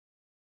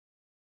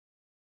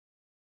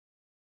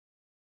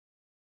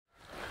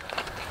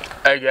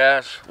Hey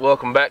guys,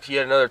 welcome back to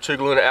yet another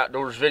Tugaluna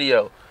Outdoors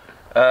video.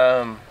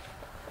 Got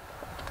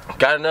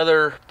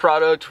another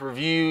product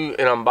review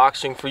and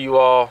unboxing for you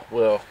all.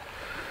 Well,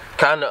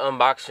 kind of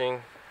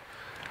unboxing.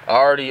 I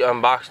already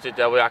unboxed it,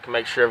 that way I can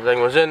make sure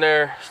everything was in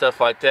there, stuff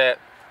like that.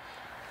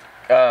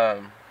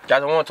 Guys,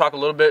 I want to talk a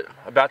little bit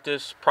about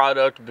this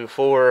product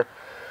before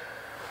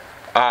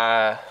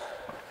I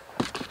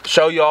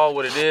show y'all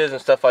what it is and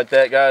stuff like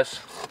that,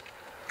 guys.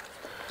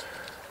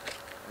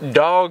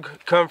 Dog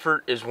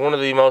comfort is one of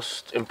the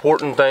most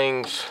important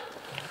things,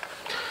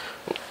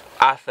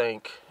 I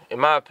think. In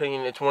my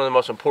opinion, it's one of the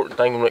most important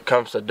things when it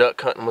comes to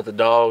duck hunting with a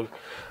dog.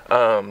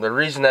 The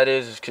reason that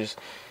is because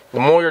the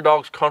more your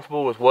dog's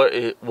comfortable with what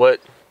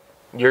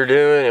you're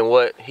doing and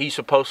what he's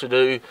supposed to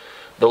do,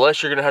 the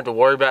less you're going to have to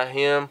worry about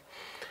him.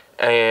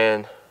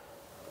 And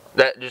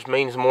that just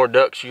means more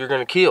ducks you're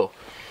going to kill.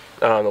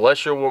 The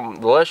less you're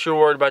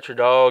worried about your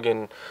dog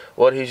and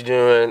what he's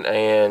doing,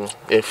 and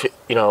if,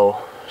 you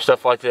know,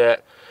 stuff like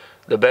that,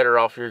 the better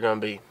off you're going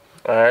to be.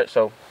 Alright,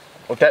 so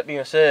with that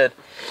being said,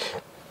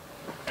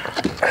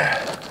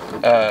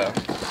 I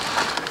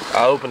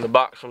opened the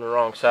box from the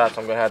wrong side,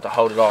 so I'm going to have to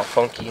hold it all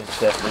funky and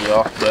stuff for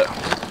y'all. But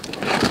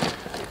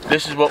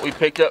this is what we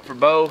picked up for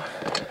Bo.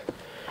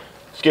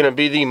 It's going to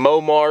be the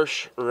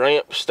Momarsh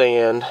ramp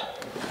stand,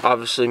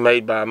 obviously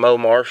made by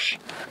Momarsh.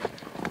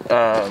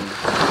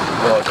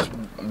 Well, it's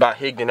by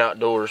Tugaluna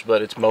Outdoors,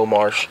 but it's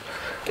Momarsh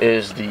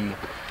is the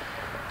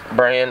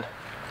brand.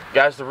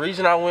 Guys, the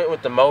reason I went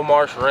with the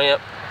Momarsh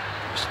ramp,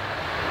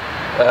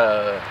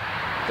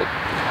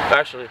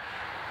 actually,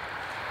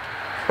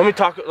 let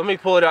me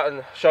pull it out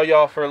and show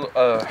y'all for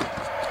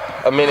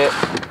a minute,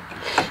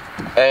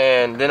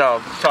 and then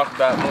I'll talk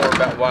about more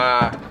about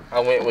why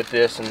I went with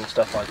this and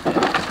stuff like that.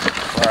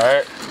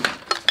 Alright,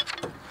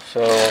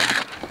 so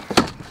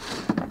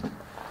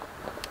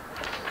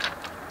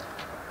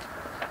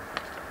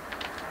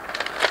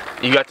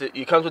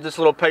it comes with this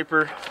little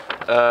paper.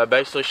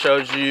 Basically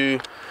shows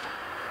you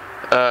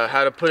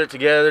how to put it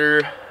together.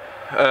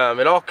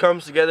 It all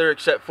comes together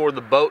except for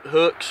the boat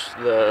hooks,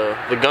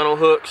 the gunnel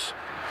hooks.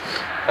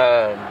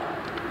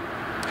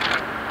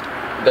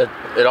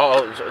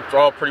 It's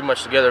all pretty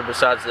much together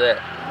besides that.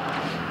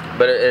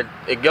 But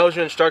it goes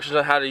you instructions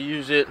on how to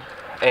use it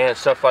and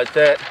stuff like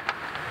that.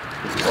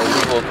 So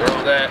we will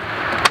throw that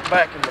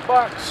back in the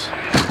box.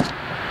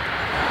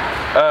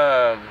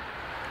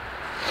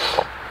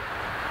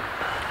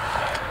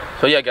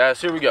 So yeah, guys,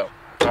 here we go.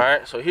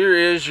 Alright, so here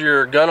is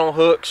your gunnel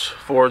hooks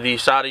for the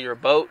side of your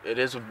boat.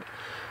 It's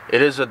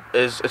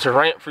a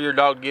ramp for your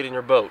dog to get in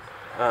your boat.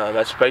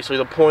 That's basically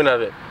the point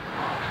of it.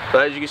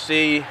 But as you can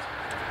see,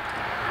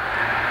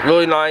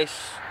 really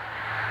nice.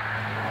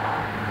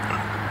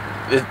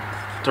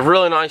 It's a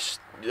really nice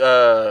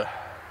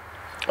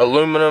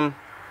aluminum,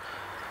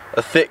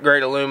 a thick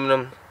grade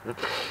aluminum.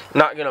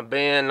 Not gonna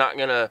bend, not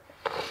gonna.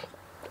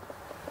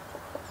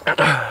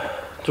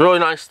 It's really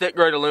nice thick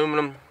grade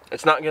aluminum.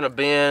 It's not gonna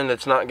bend.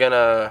 It's not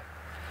gonna,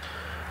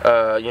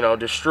 you know,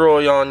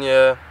 destroy on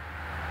you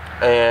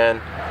and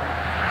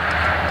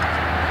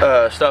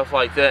stuff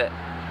like that.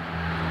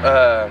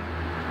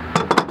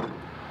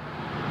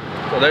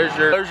 So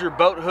there's your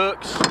boat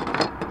hooks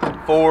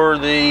for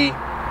the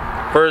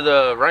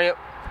ramp.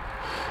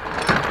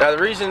 Now the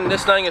reason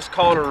this thing is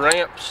called a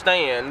ramp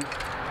stand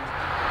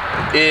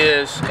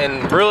is,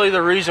 and really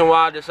the reason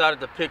why I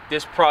decided to pick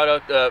this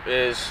product up,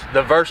 is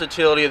the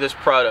versatility of this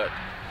product.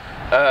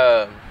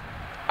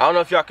 I don't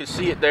know if y'all can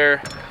see it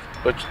there,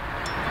 but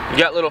you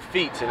got little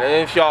feet, and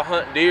then if y'all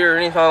hunt deer or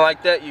anything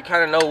like that, you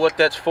kind of know what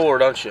that's for,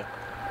 don't you?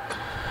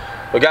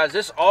 But guys,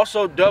 this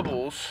also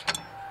doubles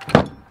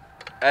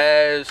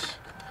as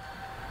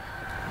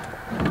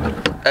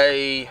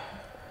a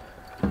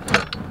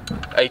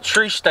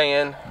tree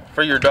stand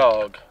for your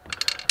dog.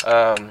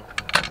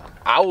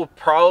 I will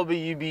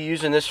probably be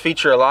using this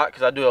feature a lot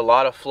because I do a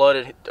lot of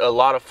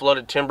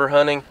flooded timber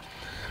hunting.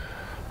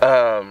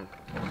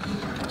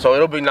 So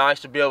it'll be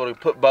nice to be able to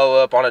put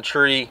Bo up on a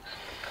tree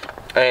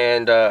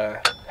and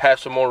have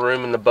some more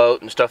room in the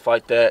boat and stuff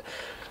like that.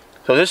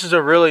 So this is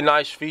a really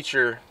nice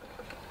feature.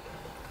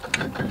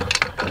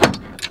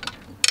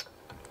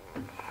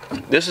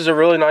 This is a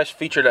really nice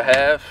feature to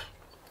have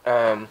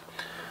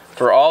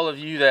for all of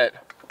you that,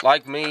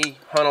 like me,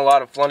 hunt a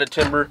lot of flooded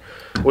timber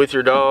with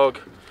your dog.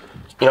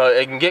 You know,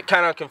 it can get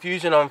kind of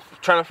confusing on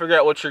trying to figure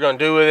out what you're going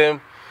to do with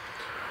him,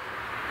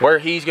 where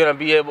he's going to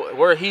be at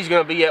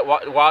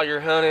while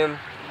you're hunting.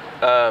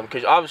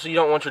 Because obviously you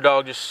don't want your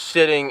dog just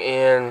sitting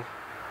in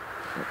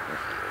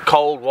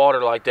cold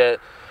water like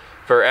that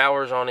for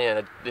hours on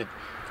end.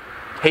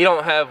 He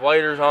don't have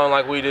waders on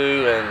like we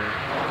do, and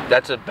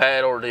that's a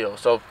bad ordeal.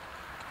 So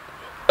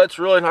that's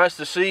really nice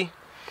to see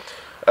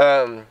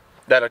that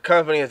a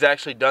company has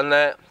actually done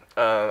that.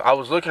 I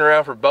was looking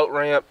around for boat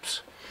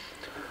ramps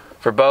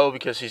for Bo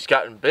because he's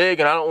gotten big,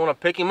 and I don't want to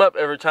pick him up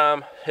every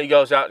time he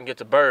goes out and gets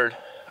a bird.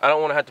 I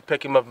don't want to have to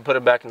pick him up and put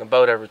him back in the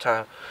boat every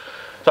time.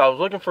 So I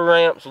was looking for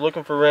ramps,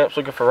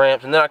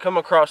 and then I come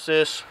across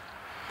this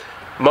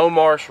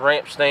Momarsh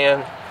ramp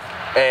stand,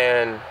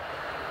 and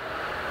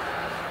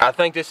I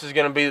think this is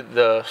going to be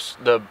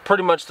the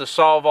pretty much the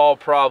solve all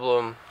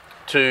problem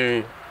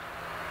to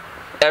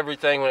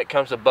everything when it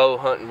comes to bow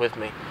hunting with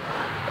me.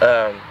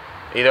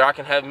 Either I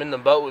can have them in the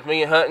boat with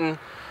me hunting,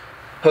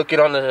 hook it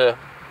on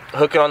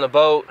the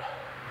boat.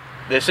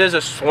 This is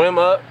a swim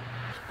up.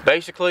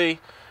 Basically,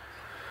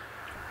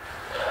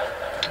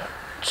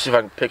 let's see if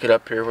I can pick it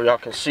up here where y'all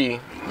can see.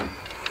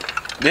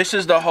 This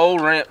is the whole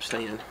ramp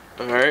stand.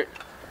 All right.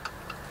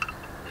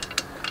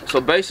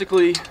 So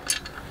basically,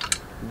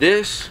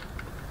 this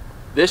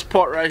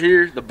part right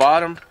here, the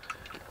bottom,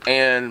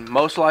 and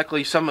most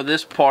likely some of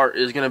this part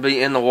is going to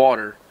be in the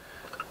water.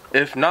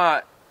 If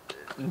not,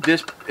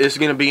 this is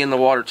going to be in the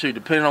water too,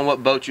 depending on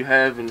what boat you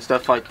have and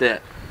stuff like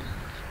that.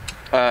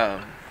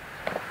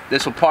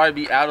 This will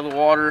probably be out of the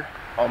water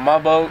on my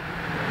boat,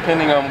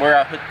 depending on where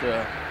I hit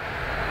the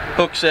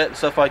hook set and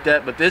stuff like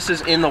that. But this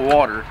is in the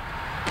water.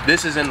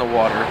 This is in the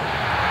water.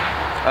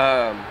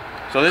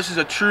 So this is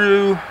a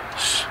true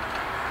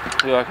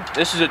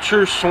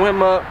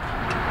swim up.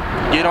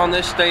 Get on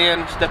this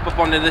stand, step up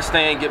onto this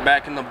stand, get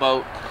back in the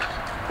boat,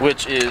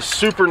 which is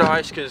super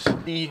nice because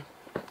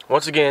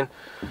once again,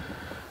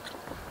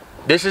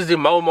 this is the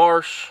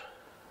Momarsh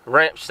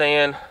ramp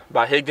stand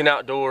by Tugaluna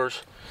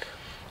Outdoors.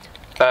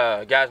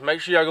 Guys, make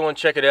sure y'all go and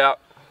check it out.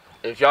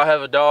 If y'all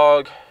have a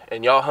dog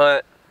and y'all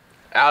hunt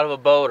out of a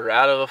boat or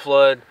out of a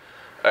flood,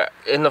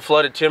 in the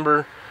flooded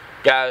timber,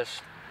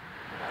 guys,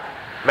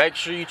 make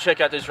sure you check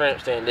out this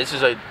ramp stand. This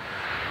is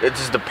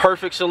the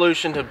perfect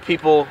solution to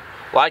people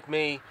like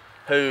me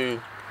who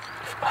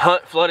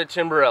hunt flooded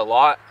timber a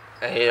lot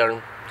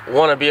and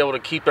want to be able to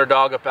keep their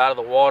dog up out of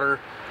the water,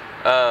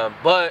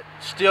 but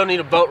still need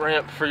a boat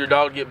ramp for your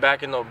dog to get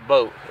back in the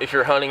boat if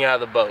you're hunting out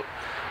of the boat.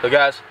 So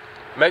guys,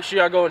 make sure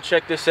y'all go and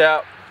check this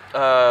out.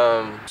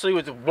 See,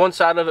 with one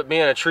side of it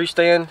being a tree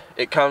stand,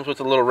 it comes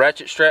with a little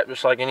ratchet strap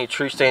just like any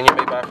tree stand you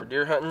may buy for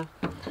deer hunting.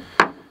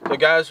 So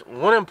guys,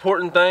 one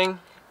important thing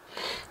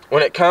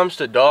when it comes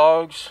to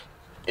dogs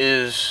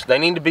is they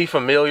need to be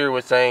familiar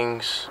with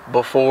things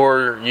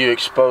before you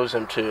expose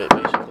them to it,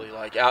 basically,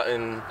 like out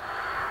in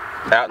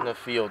the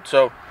field.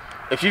 So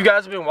if you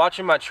guys have been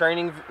watching my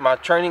training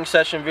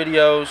session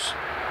videos,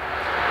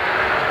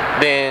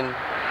 then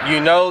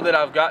you know that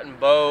I've gotten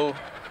Bo,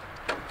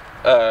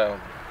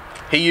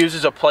 he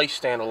uses a place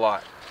stand a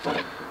lot.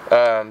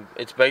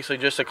 It's basically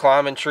just a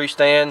climbing tree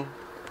stand,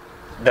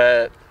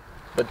 but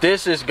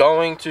this is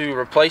going to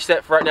replace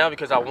that for right now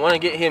because I want to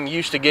get him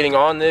used to getting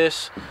on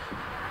this,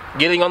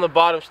 getting on the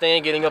bottom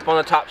stand, getting up on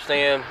the top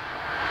stand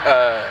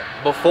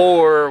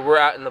before we're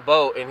out in the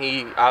boat, and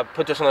I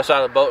put this on the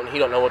side of the boat and he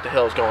don't know what the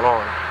hell is going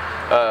on.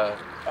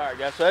 Alright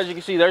guys, so as you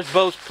can see, there's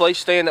Bo's place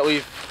stand that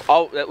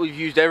we've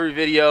used every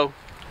video.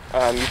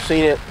 You've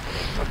seen it.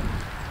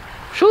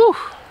 Whew,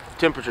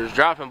 temperature's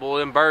dropping, boy.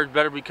 Them birds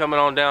better be coming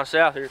on down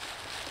south here.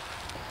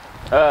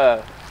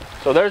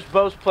 So there's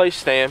Bo's place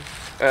stand.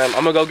 I'm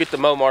gonna go get the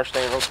Momarsh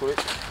stand real quick.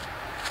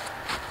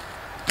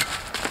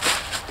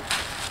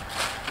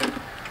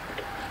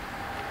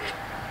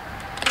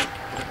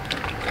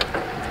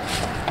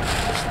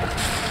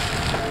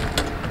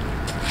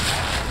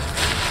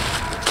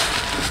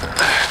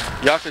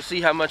 Y'all can see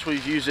how much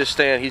we've used this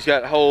stand. He's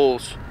got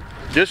holes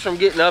just from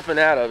getting up and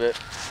out of it.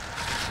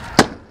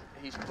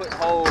 He's put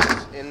holes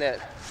in that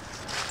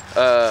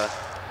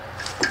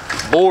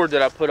board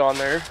that I put on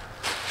there.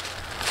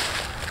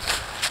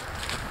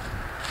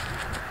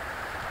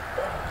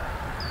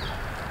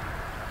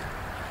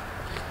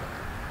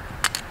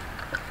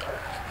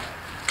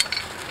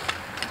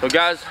 So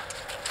guys,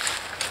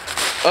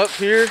 up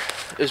here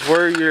is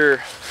where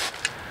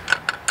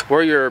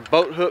your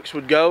boat hooks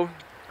would go.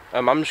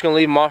 I'm just going to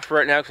leave them off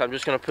right now because I'm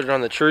just going to put it on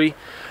the tree.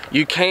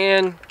 You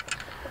can,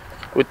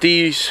 with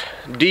these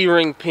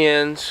D-ring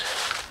pins,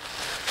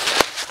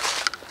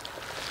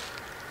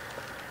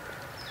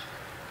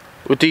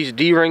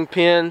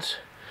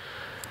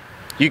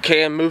 you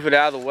can move it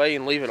out of the way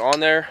and leave it on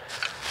there.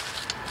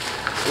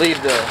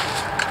 Leave the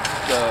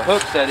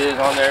hooks, that is,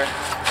 on there.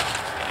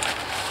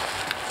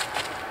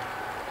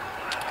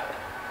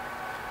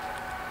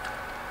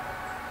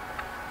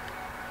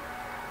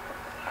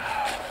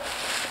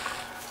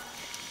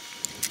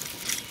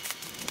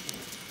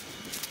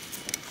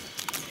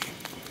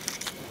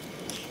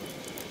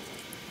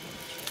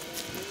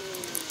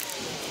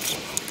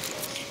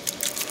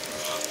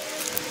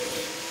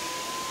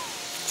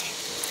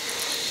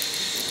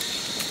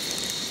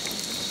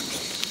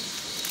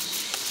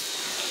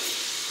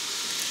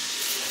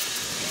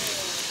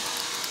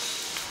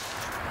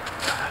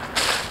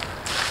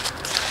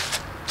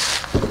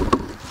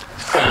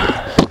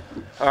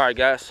 Alright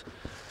guys,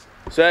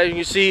 so as you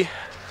can see,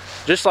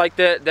 just like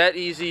that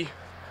easy,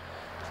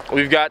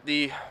 we've got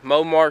the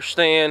Momarsh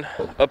stand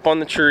up on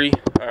the tree.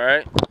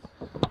 Alright,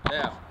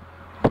 now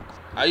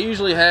I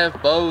usually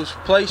have Bo's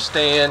place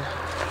stand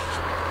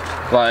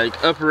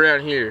like up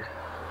around here,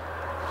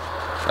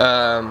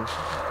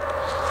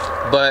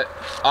 but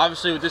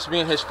obviously with this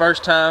being his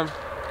first time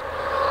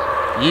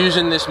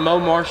using this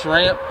Momarsh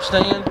ramp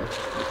stand,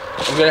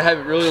 I'm gonna have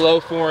it really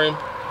low for him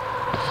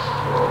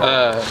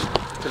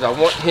because I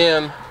want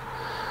him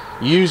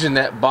using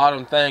that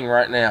bottom thing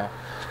right now.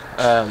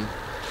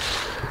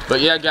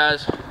 But yeah,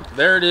 guys,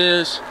 there it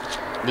is,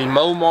 the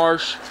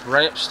Momarsh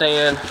ramp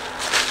stand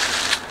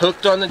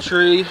hooked on the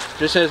tree,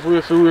 just as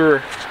if we were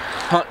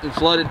hunting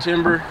flooded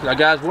timber. Now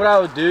guys, what I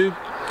would do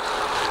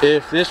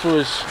if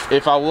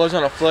I was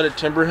on a flooded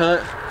timber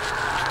hunt,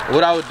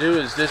 what I would do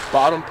is this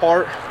bottom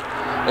part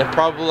and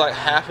probably like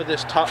half of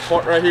this top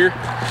part right here.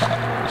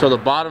 So the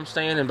bottom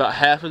stand and about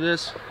half of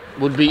this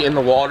would be in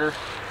the water,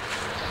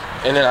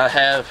 and then I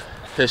have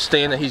his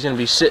stand that he's going to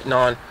be sitting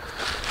on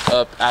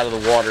up out of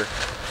the water.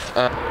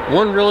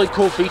 One really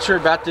cool feature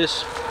about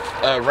this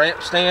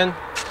ramp stand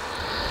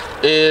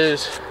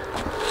is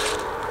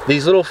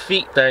these little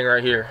feet thing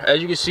right here.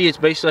 As you can see, it's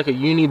basically like a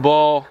uni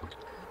ball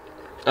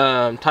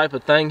type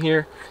of thing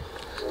here,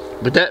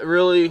 but that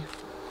really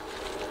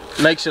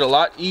makes it a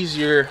lot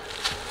easier.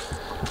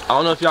 I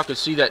don't know if y'all can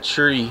see that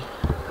tree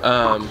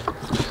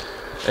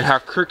and how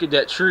crooked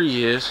that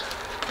tree is,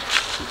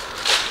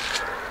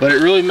 but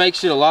it really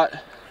makes it a lot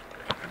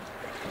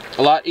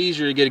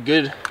easier to get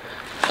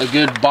a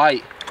good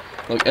bite.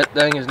 Look, that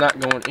thing is not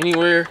going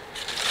anywhere.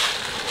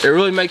 It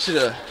really makes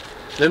it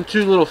them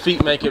two little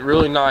feet make it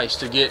really nice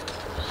to get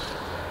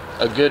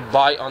a good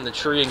bite on the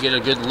tree and get a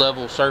good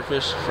level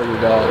surface for your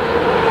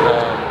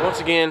dog.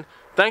 Once again,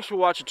 thanks for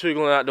watching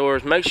Tugaluna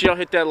Outdoors. Make sure y'all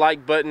hit that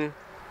like button.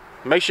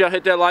 Make sure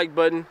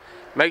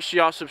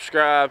y'all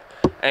subscribe.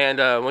 And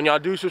when y'all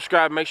do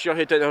subscribe, make sure y'all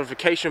hit that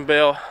notification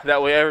bell.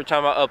 That way every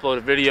time I upload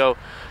a video,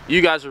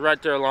 you guys are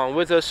right there along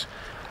with us,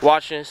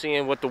 watching,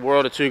 seeing what the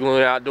world of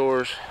Tugaluna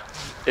Outdoors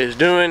is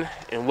doing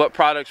and what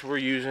products we're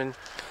using.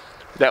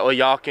 That way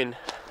y'all can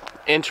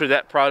enter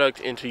that product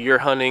into your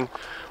hunting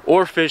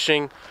or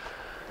fishing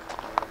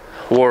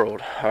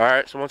world.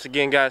 Alright, so once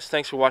again guys,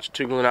 thanks for watching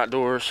Tugaluna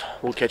Outdoors.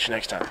 We'll catch you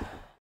next time.